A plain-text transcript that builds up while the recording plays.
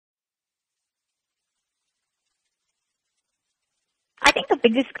I think the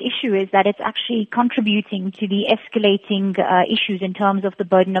biggest issue is that it's actually contributing to the escalating issues in terms of the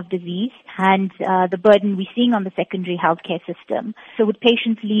burden of disease and the burden we're seeing on the secondary healthcare system. So with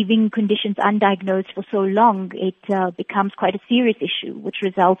patients leaving conditions undiagnosed for so long, it becomes quite a serious issue, which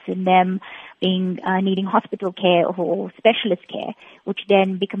results in them being needing hospital care or specialist care, which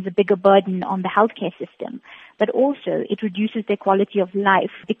then becomes a bigger burden on the healthcare system. But also it reduces their quality of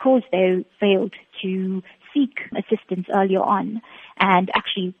life because they failed to seek assistance earlier on and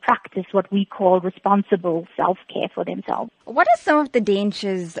actually practice what we call responsible self-care for themselves. What are some of the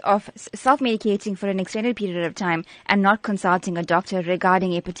dangers of self-medicating for an extended period of time and not consulting a doctor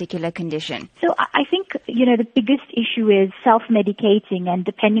regarding a particular condition? So I think, the biggest issue is self-medicating, and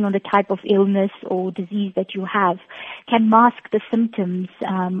depending on the type of illness or disease that you have, can mask the symptoms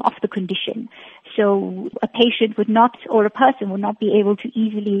of the condition. So a patient would not, or a person would not be able to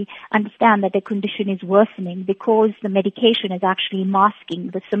easily understand that their condition is worsening because the medication is actually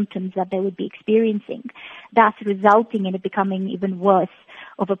masking the symptoms that they would be experiencing, thus resulting in it becoming even worse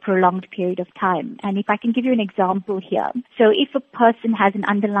over a prolonged period of time. And if I can give you an example here. So if a person has an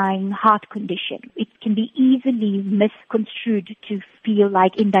underlying heart condition, it can be easily misconstrued to feel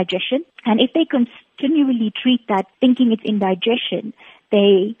like indigestion. And if they continually treat that thinking it's indigestion,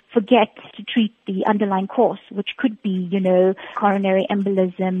 they forget to treat the underlying cause, which could be, coronary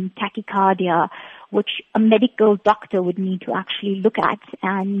embolism, tachycardia, which a medical doctor would need to actually look at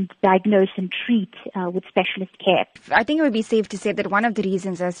and diagnose and treat with specialist care. I think it would be safe to say that one of the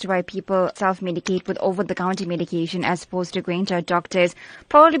reasons as to why people self-medicate with over-the-counter medication as opposed to going to a doctor is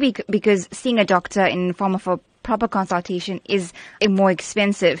probably because seeing a doctor in form of a proper consultation is more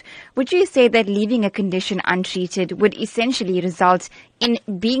expensive. Would you say that leaving a condition untreated would essentially result in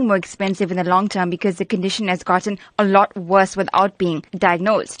being more expensive in the long term because the condition has gotten a lot worse without being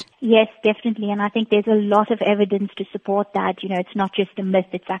diagnosed? Yes, definitely. And I think there's a lot of evidence to support that. It's not just a myth,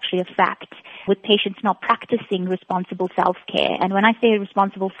 it's actually a fact. With patients not practicing responsible self-care. And when I say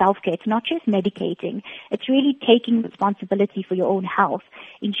responsible self-care, it's not just medicating. It's really taking responsibility for your own health,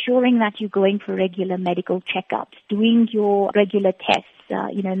 ensuring that you're going for regular medical checkups, doing your regular tests,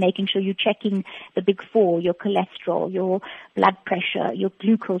 making sure you're checking the big four, your cholesterol, your blood pressure, your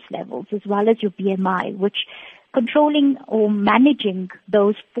glucose levels, as well as your BMI, which controlling or managing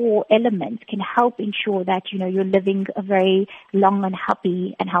those four elements can help ensure that, you're living a very long and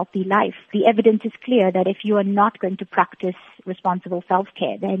healthy life. The evidence is clear that if you are not going to practice responsible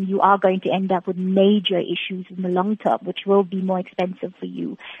self-care, then you are going to end up with major issues in the long term, which will be more expensive for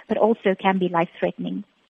you, but also can be life-threatening.